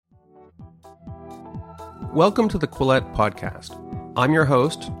Welcome to the Quillette Podcast. I'm your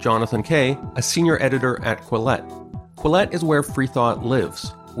host, Jonathan Kay, a senior editor at Quillette. Quillette is where free thought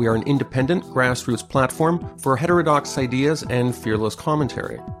lives. We are an independent grassroots platform for heterodox ideas and fearless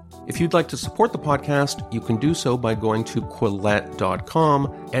commentary. If you'd like to support the podcast, you can do so by going to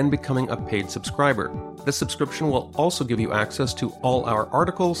Quillette.com and becoming a paid subscriber. This subscription will also give you access to all our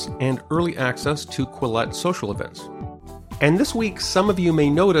articles and early access to Quillette social events. And this week, some of you may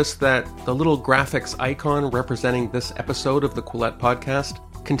notice that the little graphics icon representing this episode of the Quillette Podcast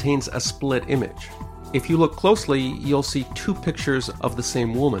contains a split image. If you look closely, you'll see two pictures of the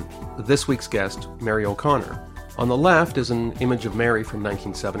same woman, this week's guest, Mary O'Connor. On the left is an image of Mary from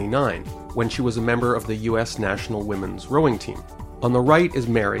 1979, when she was a member of the U.S. national women's rowing team. On the right is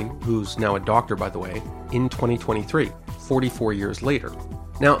Mary, who's now a doctor, by the way, in 2023, 44 years later.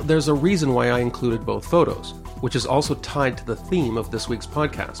 Now, there's a reason why I included both photos, which is also tied to the theme of this week's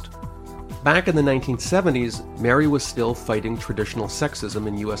podcast. Back in the 1970s, Mary was still fighting traditional sexism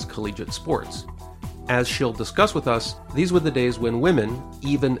in U.S. collegiate sports. As she'll discuss with us, these were the days when women,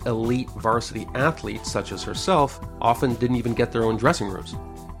 even elite varsity athletes such as herself, often didn't even get their own dressing rooms.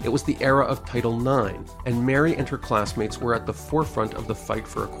 It was the era of Title IX, and Mary and her classmates were at the forefront of the fight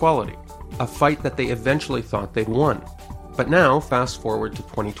for equality, a fight that they eventually thought they'd won. But now, fast forward to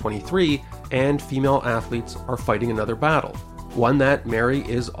 2023, and female athletes are fighting another battle, one that Mary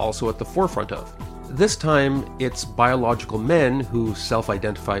is also at the forefront of. This time, it's biological men who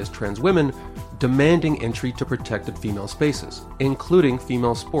self-identify as trans women demanding entry to protected female spaces, including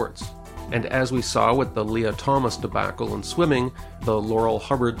female sports. And as we saw with the Lia Thomas debacle in swimming, the Laurel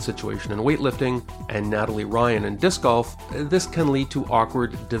Hubbard situation in weightlifting, and Natalie Ryan in disc golf, this can lead to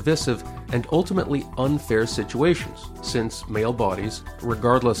awkward, divisive, and ultimately unfair situations, since male bodies,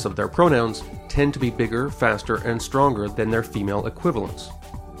 regardless of their pronouns, tend to be bigger, faster, and stronger than their female equivalents.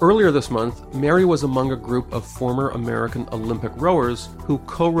 Earlier this month, Mary was among a group of former American Olympic rowers who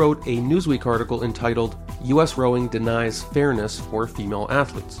co-wrote a Newsweek article entitled "U.S. Rowing Denies Fairness for Female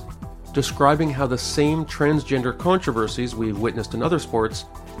Athletes," describing how the same transgender controversies we've witnessed in other sports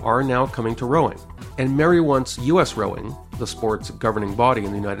are now coming to rowing. And Mary wants U.S. rowing, the sport's governing body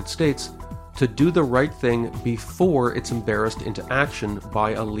in the United States, to do the right thing before it's embarrassed into action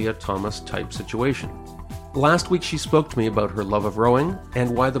by a Lia Thomas-type situation. Last week she spoke to me about her love of rowing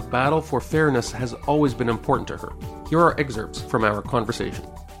and why the battle for fairness has always been important to her. Here are excerpts from our conversation.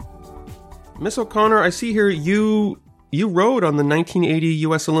 Miss O'Connor, I see here you rowed on the 1980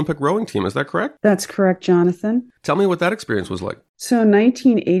 U.S. Olympic rowing team, is that correct? That's correct, Jonathan. Tell me what that experience was like. So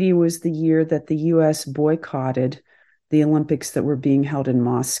 1980 was the year that the U.S. boycotted the Olympics that were being held in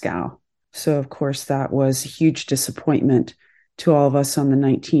Moscow. So, of course, that was a huge disappointment to all of us on the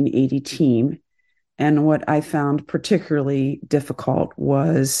 1980 team. And what I found particularly difficult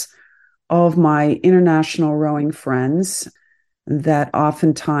was all of my international rowing friends that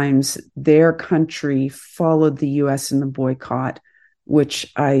oftentimes their country followed the U.S. in the boycott,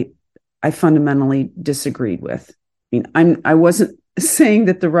 which I fundamentally disagreed with. I mean, I wasn't saying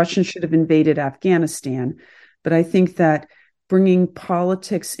that the Russians should have invaded Afghanistan, but I think that bringing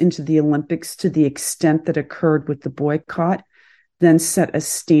politics into the Olympics to the extent that occurred with the boycott then set a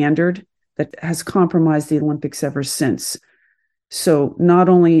standard that has compromised the Olympics ever since. So not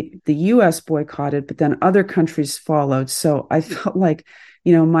only the U.S. boycotted, but then other countries followed. So I felt like,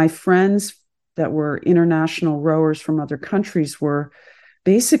 my friends that were international rowers from other countries were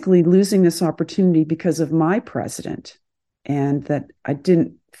basically losing this opportunity because of my president, and that I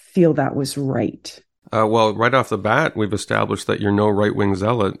didn't feel that was right. Well, right off the bat, we've established that you're no right-wing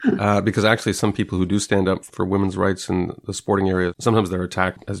zealot, because actually some people who do stand up for women's rights in the sporting area, sometimes they're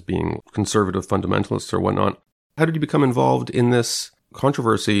attacked as being conservative fundamentalists or whatnot. How did you become involved in this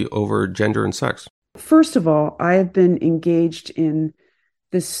controversy over gender and sex? First of all, I have been engaged in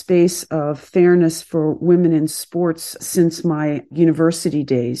this space of fairness for women in sports since my university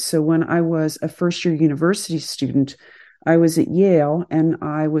days. So when I was a first-year university student, I was at Yale, and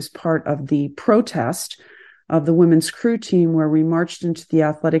I was part of the protest of the women's crew team where we marched into the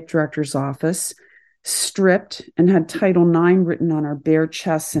athletic director's office, stripped, and had Title IX written on our bare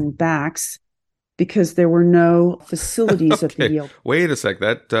chests and backs because there were no facilities at the Yale. Wait a sec.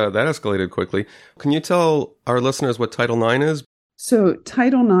 That escalated quickly. Can you tell our listeners what Title IX is? So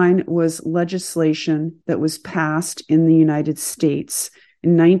Title IX was legislation that was passed in the United States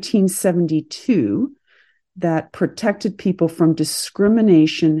in 1972 that protected people from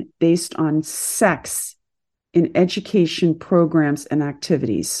discrimination based on sex in education programs and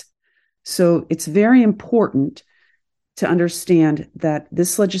activities. So it's very important to understand that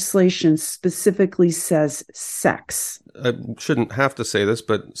this legislation specifically says sex. I shouldn't have to say this,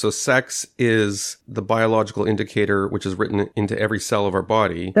 but so sex is the biological indicator which is written into every cell of our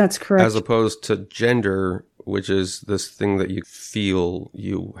body. That's correct. As opposed to gender, which is this thing that you feel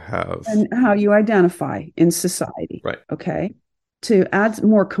you have. And how you identify in society. Right. Okay. To add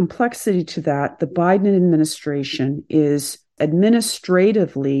more complexity to that, the Biden administration is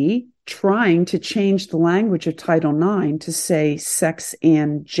administratively trying to change the language of Title IX to say sex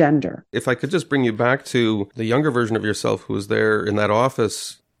and gender. If I could just bring you back to the younger version of yourself who was there in that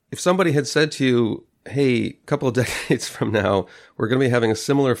office, if somebody had said to you, hey, a couple of decades from now, we're going to be having a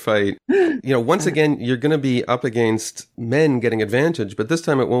similar fight. Once again, you're going to be up against men getting advantage, but this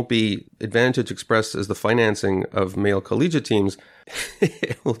time it won't be advantage expressed as the financing of male collegiate teams.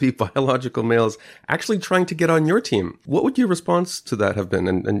 It will be biological males actually trying to get on your team. What would your response to that have been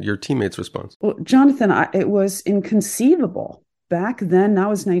and your teammates' response? Well, Jonathan, it was inconceivable. Back then, that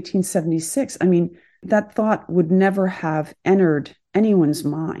was 1976. I mean, that thought would never have entered anyone's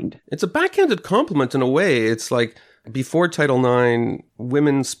mind. It's a backhanded compliment in a way. It's like before Title IX,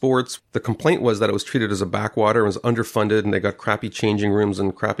 women's sports, the complaint was that it was treated as a backwater, it was underfunded, and they got crappy changing rooms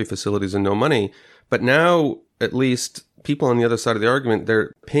and crappy facilities and no money. But now, at least, people on the other side of the argument,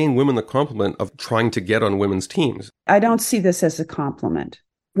 they're paying women the compliment of trying to get on women's teams. I don't see this as a compliment.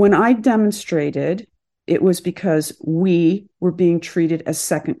 When I demonstrated, it was because we were being treated as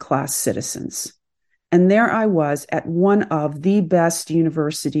second-class citizens. And there I was at one of the best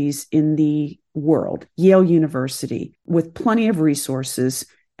universities in the world, Yale University, with plenty of resources.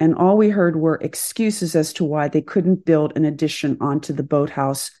 And all we heard were excuses as to why they couldn't build an addition onto the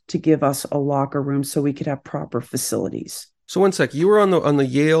boathouse to give us a locker room so we could have proper facilities. So one sec, you were on the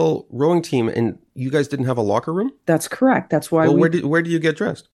Yale rowing team and you guys didn't have a locker room? That's correct. That's why where do you get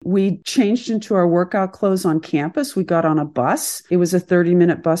dressed? We changed into our workout clothes on campus. We got on a bus. It was a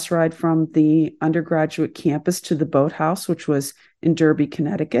 30-minute bus ride from the undergraduate campus to the boathouse, which was in Derby,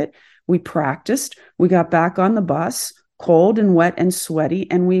 Connecticut. We practiced. We got back on the bus, cold and wet and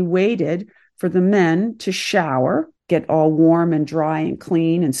sweaty, and we waited for the men to shower, get all warm and dry and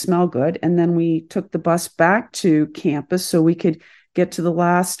clean and smell good. And then we took the bus back to campus so we could get to the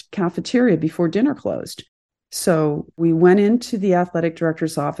last cafeteria before dinner closed. So we went into the athletic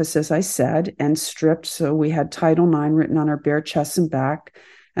director's office, as I said, and stripped. So we had Title IX written on our bare chests and back.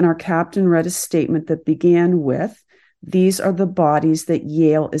 And our captain read a statement that began with, "These are the bodies that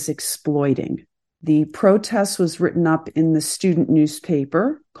Yale is exploiting." The protest was written up in the student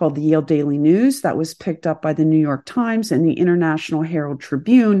newspaper called the Yale Daily News. That was picked up by the New York Times and the International Herald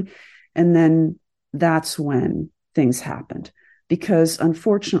Tribune. And then that's when things happened. Because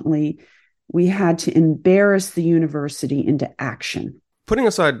unfortunately, we had to embarrass the university into action. Putting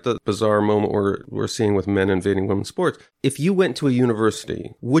aside the bizarre moment we're seeing with men invading women's sports, if you went to a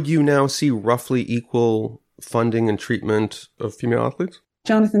university, would you now see roughly equal funding and treatment of female athletes?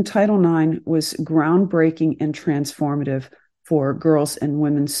 Jonathan, Title IX was groundbreaking and transformative for girls and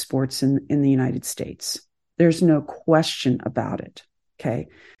women's sports in the United States. There's no question about it. Okay.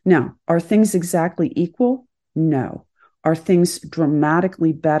 Now, are things exactly equal? No. Are things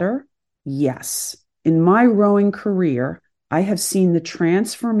dramatically better? Yes. In my rowing career, I have seen the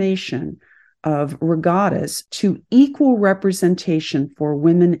transformation of regattas to equal representation for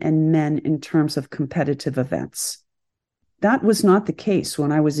women and men in terms of competitive events. That was not the case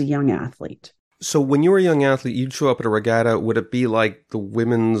when I was a young athlete. So when you were a young athlete, you'd show up at a regatta. Would it be like the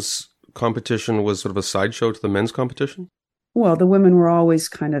women's competition was sort of a sideshow to the men's competition? Well, the women were always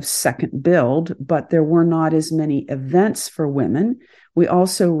kind of second billed, but there were not as many events for women. We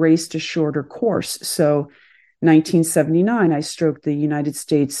also raced a shorter course. So 1979, I stroked the United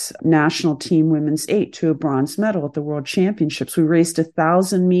States national team women's 8 to a bronze medal at the World Championships. We raced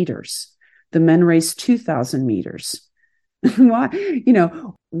 1,000 meters. The men raced 2,000 meters. Why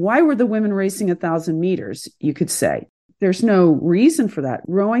were the women racing 1,000 meters? You could say there's no reason for that.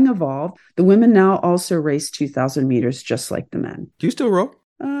 Rowing evolved. The women now also race 2,000 meters, just like the men. Do you still row?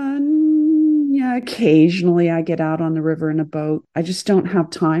 Yeah, occasionally I get out on the river in a boat. I just don't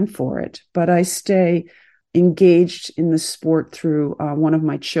have time for it, but I stay engaged in the sport through one of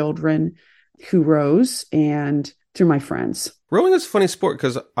my children who rows and through my friends. Rowing is a funny sport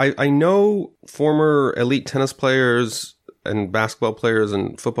because I know former elite tennis players and basketball players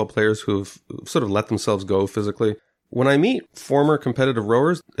and football players who've sort of let themselves go physically. When I meet former competitive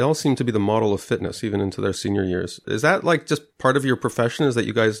rowers, they all seem to be the model of fitness, even into their senior years. Is that like just part of your profession, is that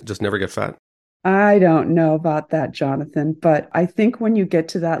you guys just never get fat? I don't know about that, Jonathan, but I think when you get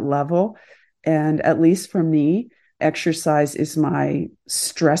to that level, and at least for me, exercise is my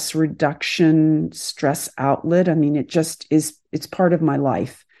stress reduction, stress outlet. I mean, it's part of my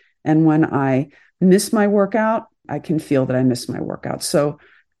life. And when I miss my workout, I can feel that I miss my workout. So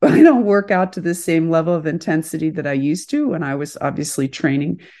I don't work out to the same level of intensity that I used to when I was obviously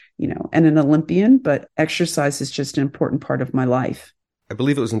training, and an Olympian, but exercise is just an important part of my life. I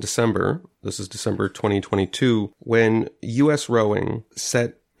believe it was in December, this is December 2022, when U.S. Rowing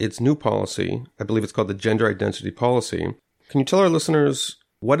set its new policy. I believe it's called the Gender Identity Policy. Can you tell our listeners,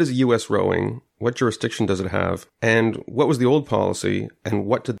 what is U.S. Rowing? What jurisdiction does it have? And what was the old policy? And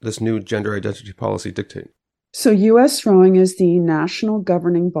what did this new Gender Identity Policy dictate? So U.S. Rowing is the national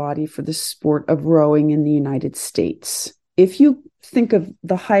governing body for the sport of rowing in the United States. If you think of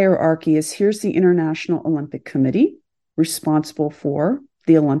the hierarchy as here's the International Olympic Committee, responsible for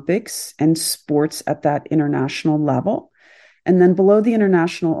the Olympics and sports at that international level. And then below the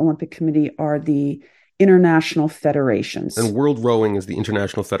International Olympic Committee are the international federations. And World Rowing is the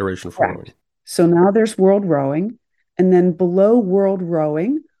International Federation for Rowing. So now there's World Rowing. And then below World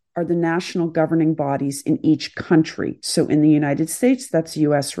Rowing are the national governing bodies in each country. So in the United States, that's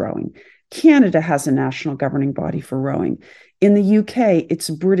U.S. Rowing. Canada has a national governing body for rowing. In the UK, it's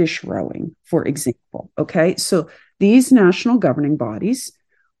British Rowing, for example. Okay, so these national governing bodies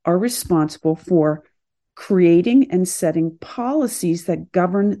are responsible for creating and setting policies that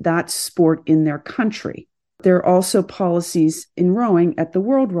govern that sport in their country. There are also policies in rowing at the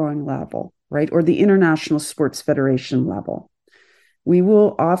World Rowing level, right, or the International Sports Federation level. We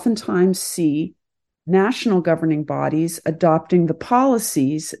will oftentimes see national governing bodies adopting the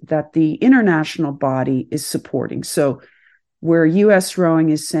policies that the international body is supporting. So where U.S. Rowing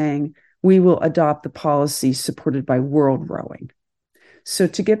is saying, we will adopt the policy supported by World Rowing. So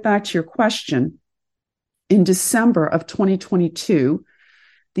to get back to your question, in December of 2022,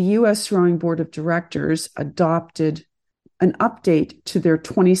 the U.S. Rowing Board of Directors adopted an update to their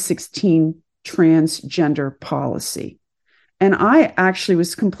 2016 transgender policy. And I actually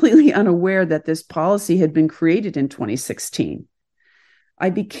was completely unaware that this policy had been created in 2016. I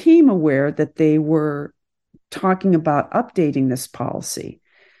became aware that they were talking about updating this policy.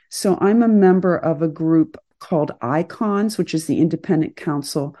 So I'm a member of a group called ICONS, which is the Independent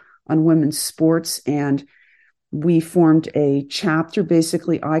Council on Women's Sports. And we formed a chapter,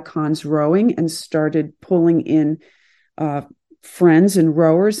 basically ICONS Rowing, and started pulling in friends and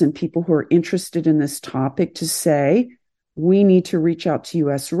rowers and people who are interested in this topic to say, we need to reach out to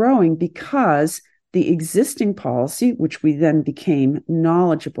U.S. Rowing because the existing policy, which we then became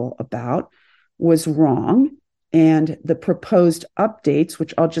knowledgeable about, was wrong. And the proposed updates,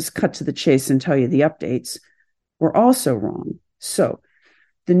 which I'll just cut to the chase and tell you the updates, were also wrong. So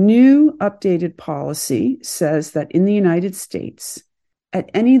the new updated policy says that in the United States, at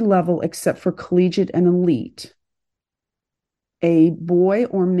any level except for collegiate and elite, a boy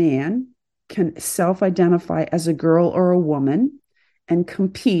or man can self-identify as a girl or a woman and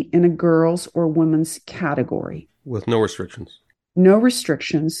compete in a girls' or women's category. With no restrictions. No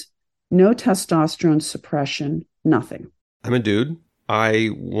restrictions, no testosterone suppression, nothing. I'm a dude.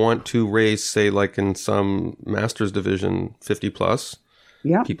 I want to race, say, like in some master's division, 50 plus.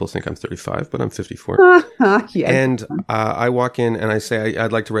 Yeah. People think I'm 35, but I'm 54. Yeah. And I walk in and I say,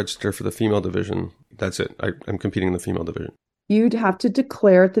 I'd like to register for the female division. That's it. I'm competing in the female division. You'd have to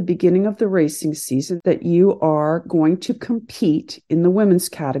declare at the beginning of the racing season that you are going to compete in the women's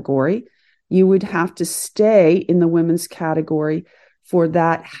category. You would have to stay in the women's category for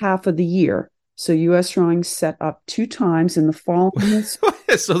that half of the year. So U.S. Rowing set up 2 times in the fall.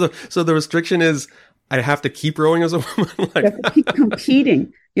 So the restriction is I have to keep rowing as a woman? You have to keep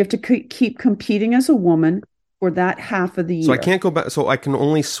competing. You have to keep competing as a woman for that half of the year. So I can't go back. So I can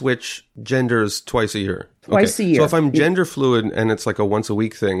only switch genders twice a year. Twice a year. So if I'm gender fluid and it's like a once a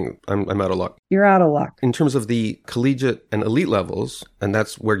week thing, I'm out of luck. You're out of luck. In terms of the collegiate and elite levels, and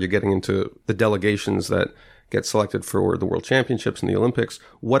that's where you're getting into the delegations that get selected for the World Championships and the Olympics,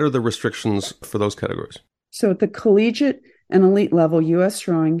 what are the restrictions for those categories? So at the collegiate and elite level, U.S.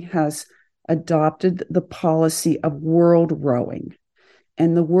 Rowing has adopted the policy of World Rowing.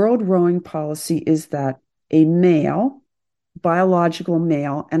 And the World Rowing policy is that a male, biological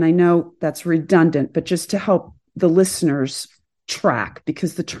male, and I know that's redundant, but just to help the listeners track,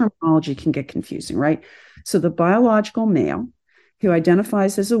 because the terminology can get confusing, right? So the biological male who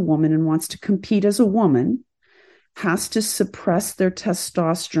identifies as a woman and wants to compete as a woman has to suppress their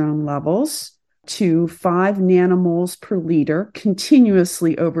testosterone levels to 5 nanomoles per liter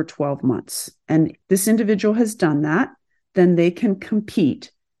continuously over 12 months. And this individual has done that, then they can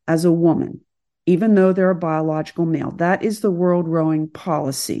compete as a woman, even though they're a biological male. That is the World Rowing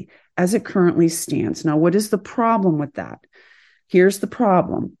policy. as it currently stands. Now, what is the problem with that? Here's the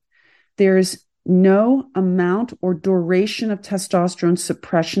problem. There's no amount or duration of testosterone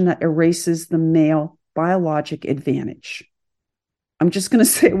suppression that erases the male biologic advantage. I'm just going to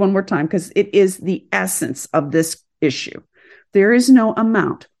say it one more time because it is the essence of this issue. There is no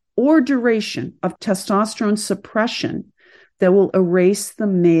amount or duration of testosterone suppression that will erase the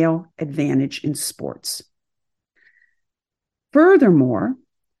male advantage in sports. Furthermore,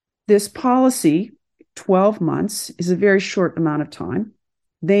 this policy, 12 months, is a very short amount of time.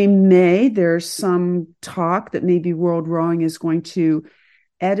 There's some talk that maybe World Rowing is going to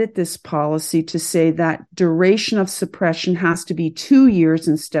edit this policy to say that duration of suppression has to be 2 years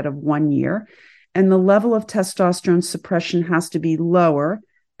instead of 1 year, and the level of testosterone suppression has to be lower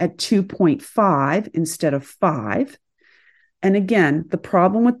at 2.5 instead of 5. And again, the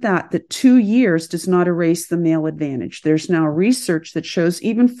problem with that 2 years does not erase the male advantage. There's now research that shows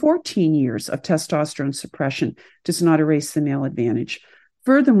even 14 years of testosterone suppression does not erase the male advantage.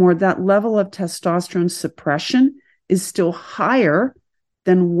 Furthermore, that level of testosterone suppression is still higher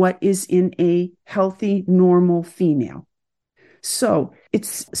than what is in a healthy, normal female. So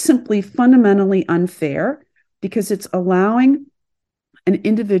it's simply fundamentally unfair because it's allowing an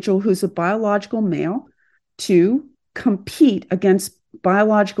individual who's a biological male to compete against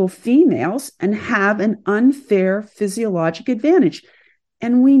biological females and have an unfair physiologic advantage.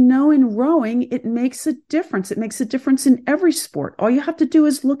 And we know in rowing, it makes a difference. It makes a difference in every sport. All you have to do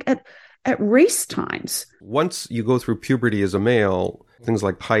is look at race times. Once you go through puberty as a male, things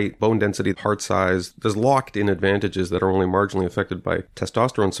like height, bone density, heart size, there's locked-in advantages that are only marginally affected by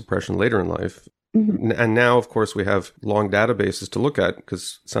testosterone suppression later in life. Mm-hmm. And now, of course, we have long databases to look at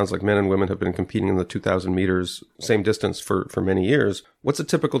because it sounds like men and women have been competing in the 2,000 meters, same distance for many years. What's a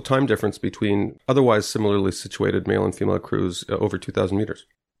typical time difference between otherwise similarly situated male and female crews over 2,000 meters?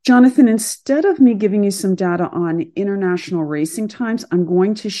 Jonathan, instead of me giving you some data on international racing times, I'm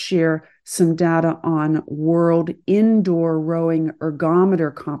going to share some data on world indoor rowing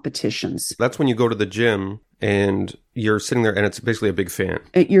ergometer competitions. That's when you go to the gym and you're sitting there and it's basically a big fan.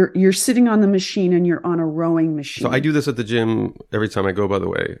 You're sitting on the machine and you're on a rowing machine. So I do this at the gym every time I go, by the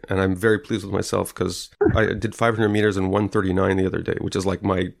way, and I'm very pleased with myself because I did 500 meters in 1:39 the other day, which is like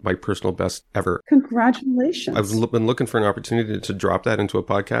my personal best ever. Congratulations. I've been looking for an opportunity to drop that into a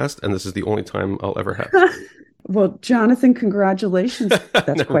podcast, and this is the only time I'll ever have. Well, Jonathan, congratulations.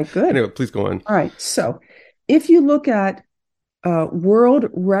 That's quite good. Anyway, please go on. All right. So if you look at world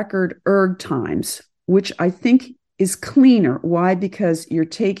record erg times, which I think is cleaner. Why? Because you're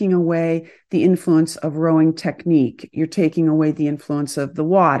taking away the influence of rowing technique. You're taking away the influence of the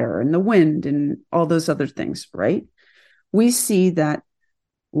water and the wind and all those other things, right? We see that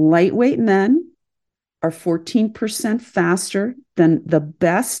lightweight men are 14% faster than the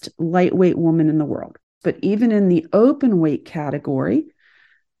best lightweight woman in the world. But even in the open weight category,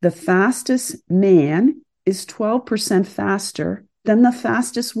 the fastest man is 12% faster than the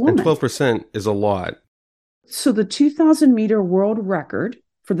fastest woman. And 12% is a lot. So the 2,000 meter world record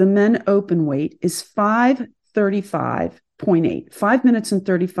for the men open weight is 5:35.8, 5 minutes and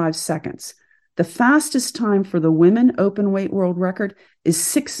 35 seconds. The fastest time for the women open weight world record is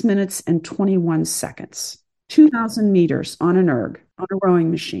 6 minutes and 21 seconds. 2,000 meters on an erg, on a rowing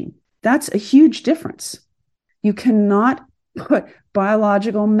machine. That's a huge difference. You cannot put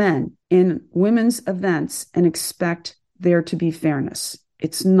biological men in women's events and expect there to be fairness.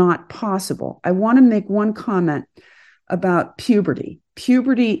 It's not possible. I want to make one comment about puberty.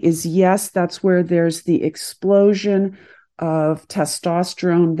 Puberty is, yes, that's where there's the explosion of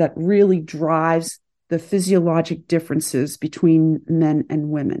testosterone that really drives the physiologic differences between men and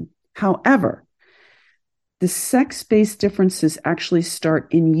women. However, the sex-based differences actually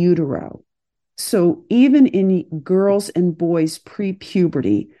start in utero. So even in girls and boys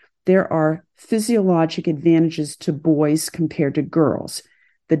pre-puberty, there are physiologic advantages to boys compared to girls.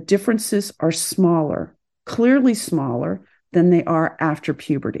 The differences are smaller, clearly smaller than they are after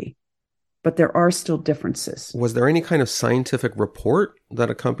puberty, but there are still differences. Was there any kind of scientific report that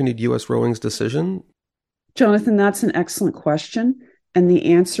accompanied U.S. Rowing's decision? Jonathan, that's an excellent question. And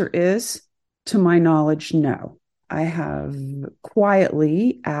the answer is, to my knowledge, no. I have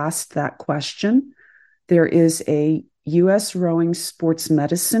quietly asked that question. There is a U.S. Rowing Sports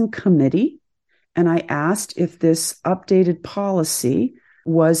Medicine Committee, and I asked if this updated policy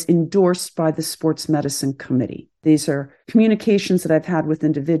was endorsed by the Sports Medicine Committee. These are communications that I've had with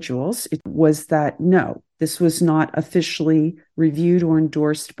individuals. It was that, no, this was not officially reviewed or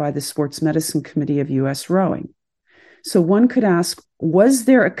endorsed by the Sports Medicine Committee of U.S. Rowing. So one could ask, was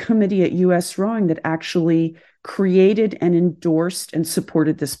there a committee at U.S. Rowing that actually created and endorsed and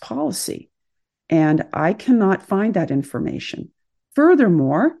supported this policy. And I cannot find that information.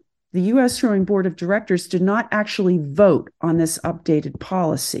 Furthermore, the U.S. Rowing Board of Directors did not actually vote on this updated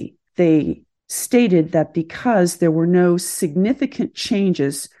policy. They stated that because there were no significant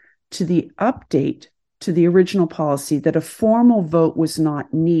changes to the update to the original policy, that a formal vote was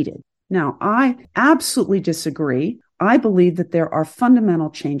not needed. Now, I absolutely disagree. I believe that there are fundamental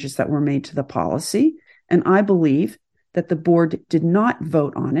changes that were made to the policy, and I believe that the board did not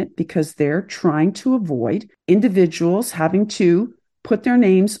vote on it because they're trying to avoid individuals having to put their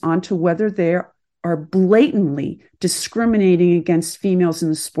names onto whether they are blatantly discriminating against females in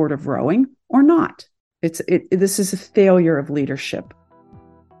the sport of rowing or not. This is a failure of leadership.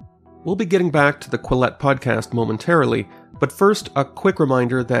 We'll be getting back to the Quillette podcast momentarily, but first, a quick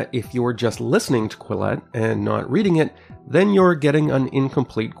reminder that if you're just listening to Quillette and not reading it, then you're getting an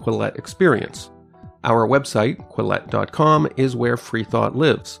incomplete Quillette experience. Our website, Quillette.com, is where free thought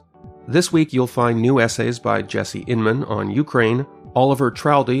lives. This week you'll find new essays by Jesse Inman on Ukraine, Oliver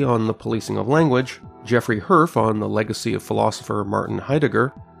Traldi on the policing of language, Jeffrey Herf on the legacy of philosopher Martin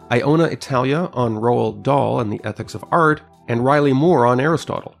Heidegger, Iona Italia on Roald Dahl and the ethics of art, and Riley Moore on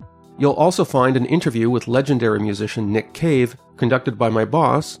Aristotle. You'll also find an interview with legendary musician Nick Cave, conducted by my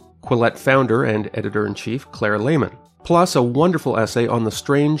boss, Quillette founder and editor-in-chief Claire Lehman, plus a wonderful essay on the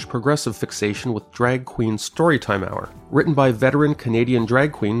strange progressive fixation with drag queen Storytime Hour, written by veteran Canadian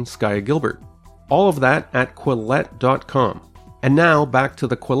drag queen Skya Gilbert. All of that at Quillette.com. And now back to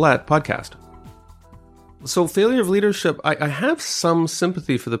the Quillette podcast. So failure of leadership, I have some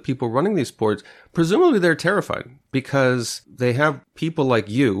sympathy for the people running these sports. Presumably they're terrified because they have people like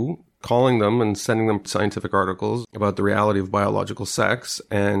you calling them and sending them scientific articles about the reality of biological sex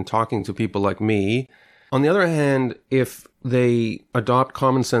and talking to people like me. On the other hand, if they adopt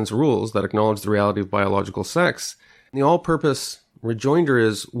common sense rules that acknowledge the reality of biological sex, the all-purpose rejoinder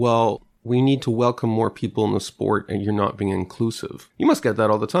is, well, we need to welcome more people in the sport and you're not being inclusive. You must get that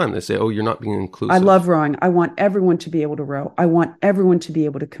all the time. They say, oh, you're not being inclusive. I love rowing. I want everyone to be able to row. I want everyone to be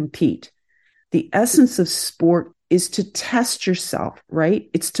able to compete. The essence of sport is to test yourself, right?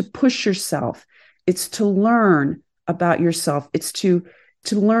 It's to push yourself. It's to learn about yourself. It's to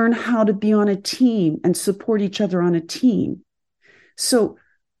learn how to be on a team and support each other on a team. So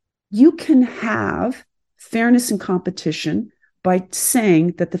you can have fairness and competition by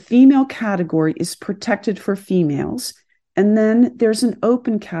saying that the female category is protected for females, and then there's an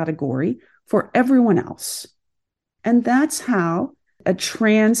open category for everyone else. And that's how a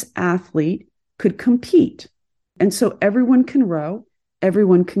trans athlete could compete. And so everyone can row,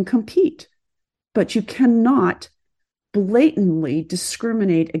 everyone can compete, but you cannot blatantly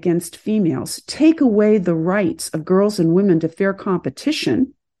discriminate against females, take away the rights of girls and women to fair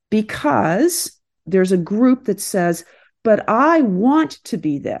competition because there's a group that says, but I want to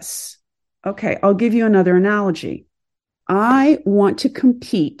be this. Okay, I'll give you another analogy. I want to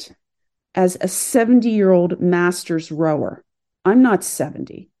compete as a 70-year-old masters rower. I'm not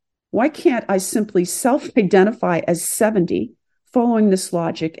 70. Why can't I simply self-identify as 70, following this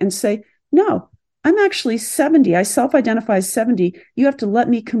logic, and say, no, I'm actually 70. I self-identify as 70. You have to let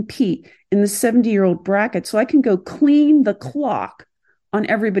me compete in the 70-year-old bracket so I can go clean the clock on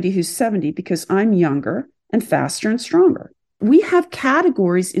everybody who's 70 because I'm younger and faster and stronger. We have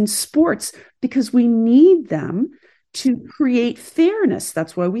categories in sports because we need them to create fairness.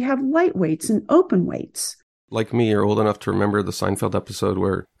 That's why we have lightweights and open weights. Like me, you're old enough to remember the Seinfeld episode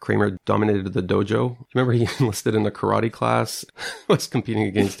where Kramer dominated the dojo. Remember he enlisted in the karate class, was competing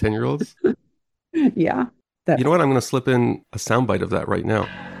against 10-year-olds? Yeah. You know what? I'm going to slip in a soundbite of that right now.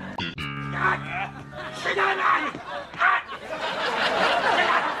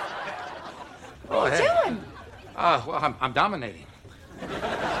 What are you doing? Well, I'm dominating. You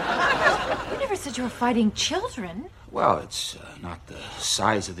never said you were fighting children. Well, it's not the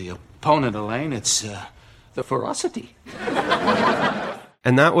size of the opponent, Elaine. It's the ferocity.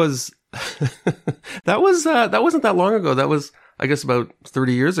 And that was that wasn't that long ago. That was, I guess, about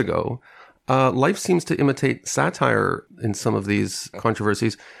 30 years ago. Life seems to imitate satire in some of these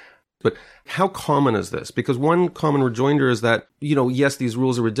controversies. But how common is this? Because one common rejoinder is that, yes, these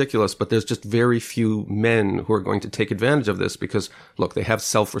rules are ridiculous, but there's just very few men who are going to take advantage of this because, look, they have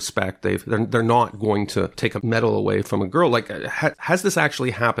self-respect. They're not going to take a medal away from a girl. Like, has this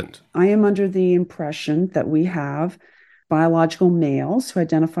actually happened? I am under the impression that we have biological males who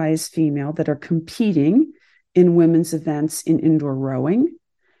identify as female that are competing in women's events in indoor rowing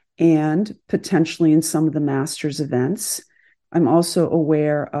and potentially in some of the masters events. I'm also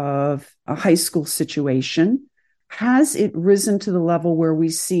aware of a high school situation. Has it risen to the level where we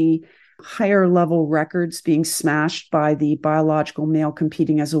see higher level records being smashed by the biological male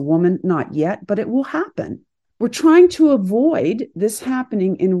competing as a woman? Not yet, but it will happen. We're trying to avoid this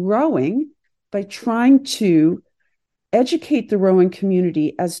happening in rowing by trying to educate the rowing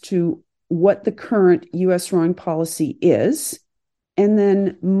community as to what the current U.S. rowing policy is, and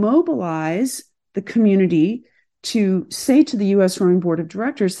then mobilize the community to say to the U.S. Rowing Board of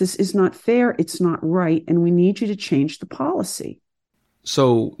Directors, this is not fair, it's not right, and we need you to change the policy.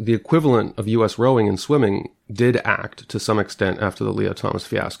 So the equivalent of U.S. rowing and swimming did act to some extent after the Leah Thomas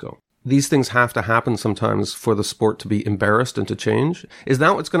fiasco. These things have to happen sometimes for the sport to be embarrassed and to change. Is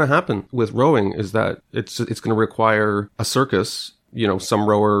that what's going to happen with rowing? Is that it's going to require a circus, some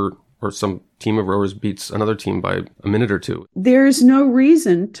rower or some team of rowers beats another team by a minute or two? There's no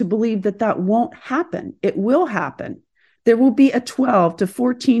reason to believe that won't happen. It will happen. There will be a 12 to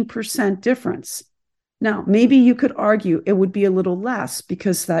 14% difference. Now, maybe you could argue it would be a little less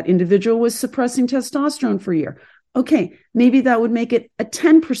because that individual was suppressing testosterone for a year. Okay, maybe that would make it a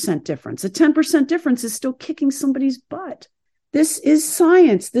 10% difference. A 10% difference is still kicking somebody's butt. This is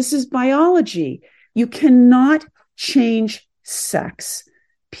science. This is biology. You cannot change sex.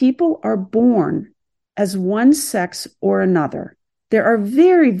 People are born as one sex or another. There are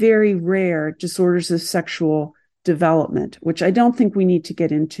very, very rare disorders of sexual development, which I don't think we need to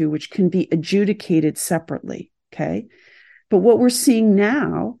get into, which can be adjudicated separately, okay? But what we're seeing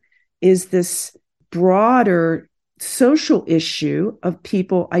now is this broader social issue of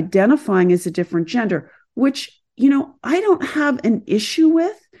people identifying as a different gender, which, I don't have an issue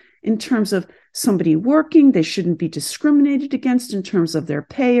with in terms of somebody working. They shouldn't be discriminated against in terms of their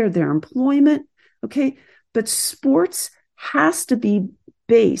pay or their employment, okay? But sports has to be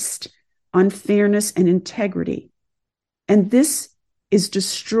based on fairness and integrity. And this is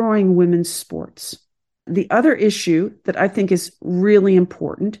destroying women's sports. The other issue that I think is really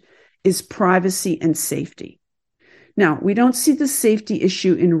important is privacy and safety. Now, we don't see the safety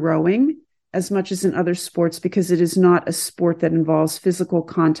issue in rowing as much as in other sports because it is not a sport that involves physical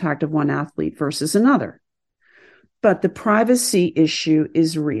contact of one athlete versus another. But the privacy issue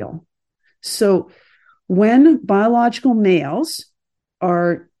is real. So when biological males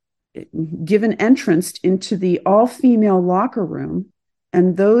are given entrance into the all-female locker room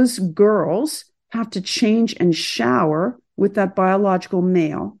and those girls have to change and shower with that biological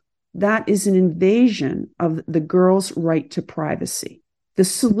male, that is an invasion of the girl's right to privacy. The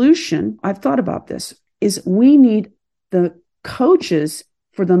solution, I've thought about this, is we need the coaches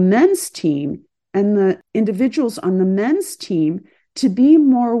for the men's team and the individuals on the men's team to be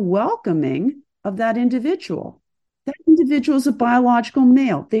more welcoming of that individual. That individual is a biological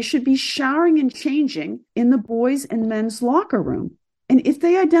male. They should be showering and changing in the boys' and men's locker room. And if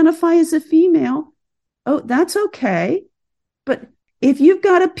they identify as a female, that's okay. But if you've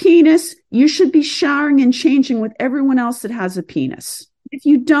got a penis, you should be showering and changing with everyone else that has a penis. If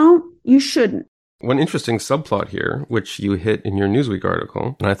you don't, you shouldn't. One interesting subplot here, which you hit in your Newsweek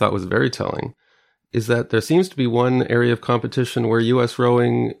article, and I thought was very telling, is that there seems to be one area of competition where U.S.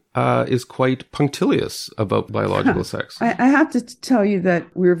 rowing is quite punctilious about biological sex. I have to tell you that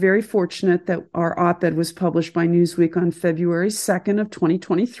we're very fortunate that our op-ed was published by Newsweek on February 2nd of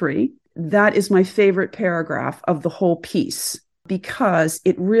 2023. That is my favorite paragraph of the whole piece because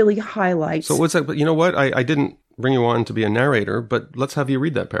it really highlights... So what's that? But you know what? I didn't bring you on to be a narrator, but let's have you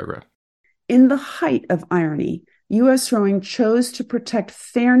read that paragraph. In the height of irony, U.S. rowing chose to protect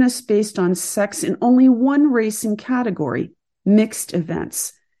fairness based on sex in only one racing category, mixed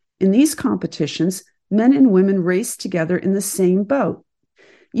events. In these competitions, men and women raced together in the same boat.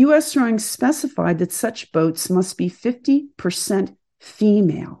 U.S. rowing specified that such boats must be 50%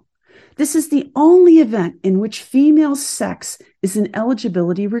 female. This is the only event in which female sex is an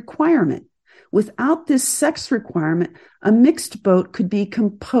eligibility requirement. Without this sex requirement, a mixed boat could be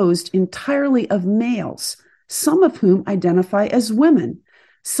composed entirely of males, some of whom identify as women.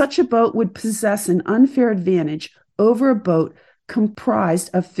 Such a boat would possess an unfair advantage over a boat comprised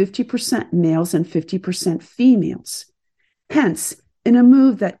of 50% males and 50% females. Hence, in a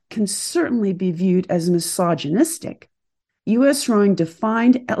move that can certainly be viewed as misogynistic, U.S. rowing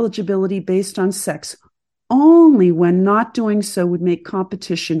defined eligibility based on sex only when not doing so would make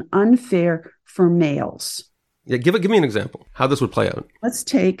competition unfair for males. Yeah, give me an example how this would play out. Let's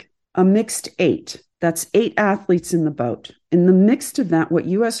take a mixed 8. That's 8 athletes in the boat. In the mixed event, what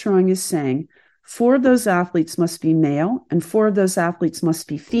U.S. rowing is saying, 4 of those athletes must be male and 4 of those athletes must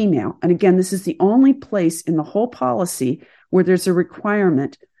be female. And again, this is the only place in the whole policy where there's a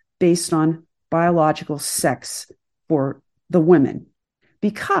requirement based on biological sex for the women.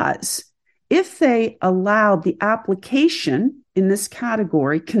 Because if they allowed the application in this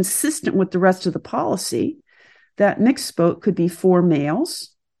category consistent with the rest of the policy, that mixed vote could be 4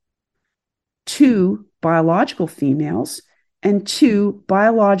 males, 2 biological females, and 2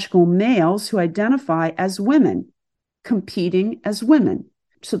 biological males who identify as women, competing as women.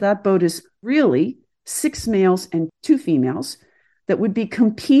 So that vote is really 6 males and 2 females that would be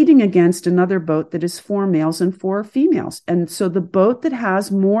competing against another boat that is 4 males and 4 females. And so the boat that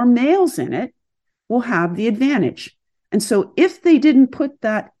has more males in it will have the advantage. And so if they didn't put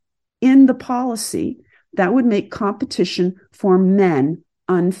that in the policy, that would make competition for men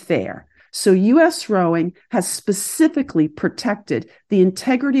unfair. So U.S. Rowing has specifically protected the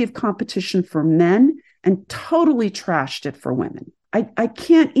integrity of competition for men and totally trashed it for women. I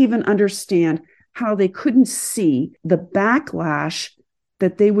can't even understand how they couldn't see the backlash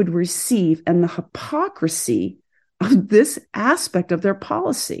that they would receive and the hypocrisy of this aspect of their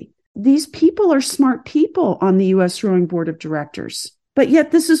policy. These people are smart people on the U.S. Rowing Board of Directors, but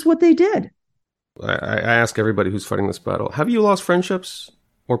yet this is what they did. I ask everybody who's fighting this battle, have you lost friendships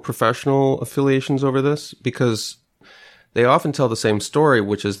or professional affiliations over this? Because they often tell the same story,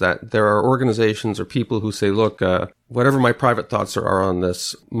 which is that there are organizations or people who say, look, whatever my private thoughts are on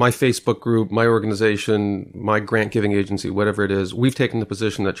this, my Facebook group, my organization, my grant giving agency, whatever it is, we've taken the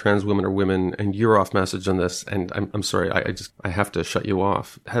position that trans women are women and you're off message on this. And I'm sorry, I have to shut you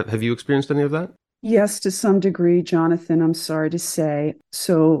off. Have you experienced any of that? Yes, to some degree, Jonathan, I'm sorry to say.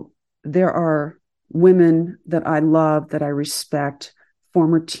 So there are women that I love, that I respect,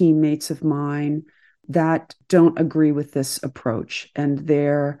 former teammates of mine, that don't agree with this approach. And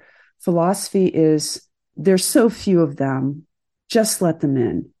their philosophy is, there's so few of them, just let them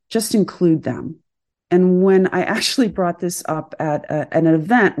in, just include them. And when I actually brought this up at an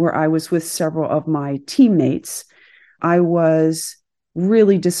event where I was with several of my teammates, I was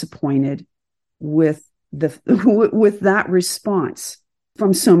really disappointed with that response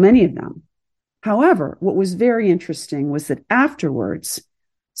from so many of them. However, what was very interesting was that afterwards,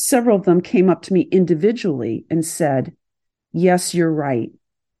 several of them came up to me individually and said, yes, you're right.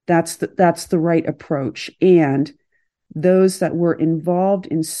 That's the right approach. And those that were involved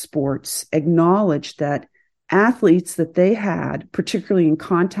in sports acknowledged that athletes that they had, particularly in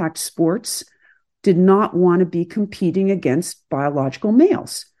contact sports, did not want to be competing against biological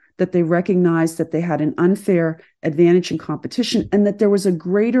males, that they recognized that they had an unfair advantage in competition and that there was a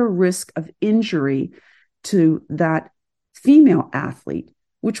greater risk of injury to that female athlete,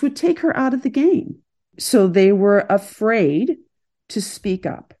 which would take her out of the game. So they were afraid to speak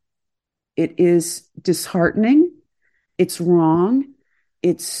up. It is disheartening. It's wrong.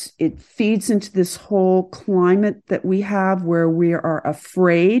 It feeds into this whole climate that we have where we are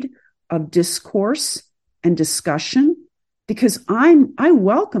afraid of discourse and discussion, because I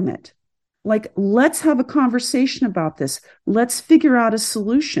welcome it. Like, let's have a conversation about this. Let's figure out a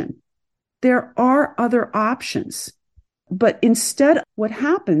solution. There are other options. But instead, what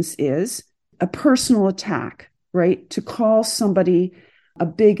happens is a personal attack, right? To call somebody a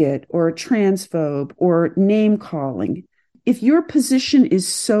bigot or a transphobe or name calling. If your position is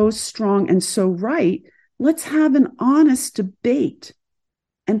so strong and so right, let's have an honest debate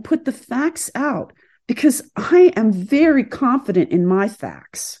and put the facts out, because I am very confident in my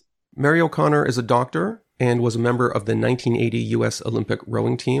facts. Mary O'Connor is a doctor and was a member of the 1980 U.S. Olympic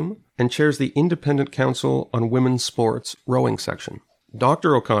rowing team and chairs the Independent Council on Women's Sports rowing section.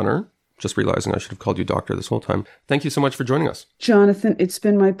 Dr. O'Connor, just realizing I should have called you doctor this whole time, thank you so much for joining us. Jonathan, it's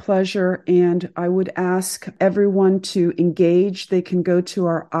been my pleasure, and I would ask everyone to engage. They can go to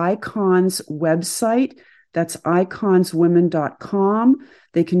our Icons website. That's iconswomen.com.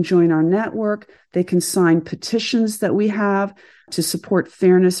 They can join our network. They can sign petitions that we have to support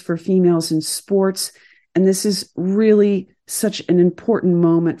fairness for females in sports. And this is really such an important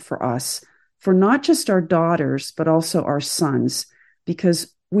moment for us, for not just our daughters, but also our sons,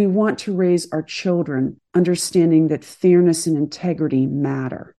 because we want to raise our children understanding that fairness and integrity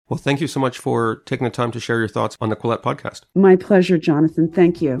matter. Well, thank you so much for taking the time to share your thoughts on the Quillette podcast. My pleasure, Jonathan.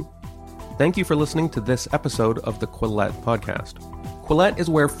 Thank you. Thank you for listening to this episode of the Quillette podcast. Quillette is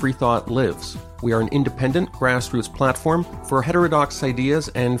where free thought lives. We are an independent grassroots platform for heterodox ideas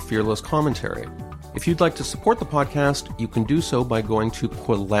and fearless commentary. If you'd like to support the podcast, you can do so by going to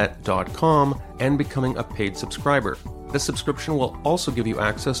Quillette.com and becoming a paid subscriber. This subscription will also give you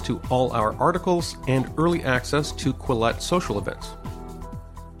access to all our articles and early access to Quillette social events.